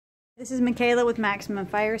This is Michaela with Maximum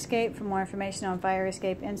Fire Escape. For more information on fire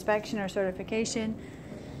escape inspection or certification,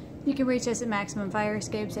 you can reach us at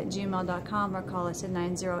maximumfireescapes@gmail.com or call us at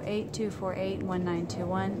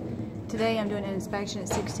 908-248-1921. Today I'm doing an inspection at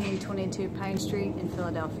 1622 Pine Street in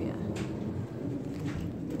Philadelphia.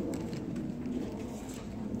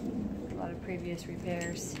 A lot of previous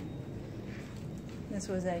repairs. This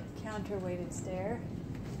was a counterweighted stair.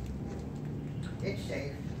 It's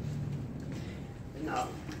safe. No.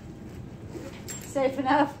 Safe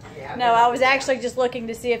enough? Yeah, no, I was actually just looking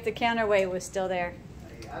to see if the counterweight was still there.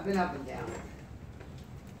 I've been up and down.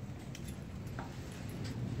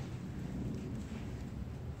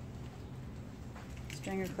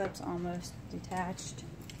 Stringer clips almost detached.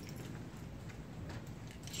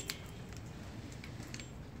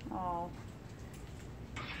 All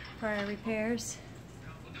prior repairs.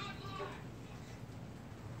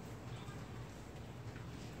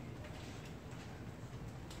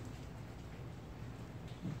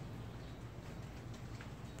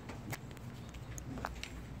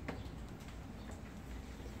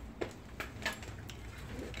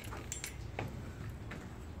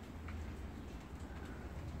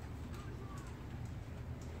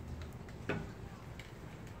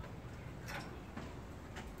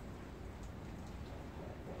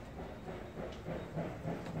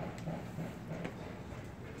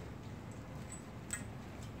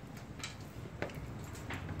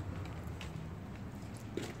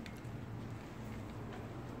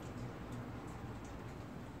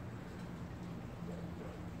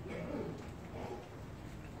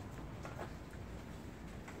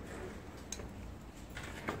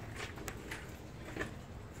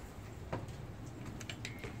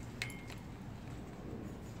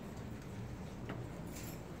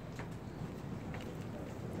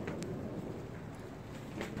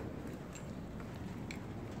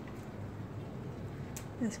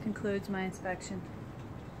 This concludes my inspection.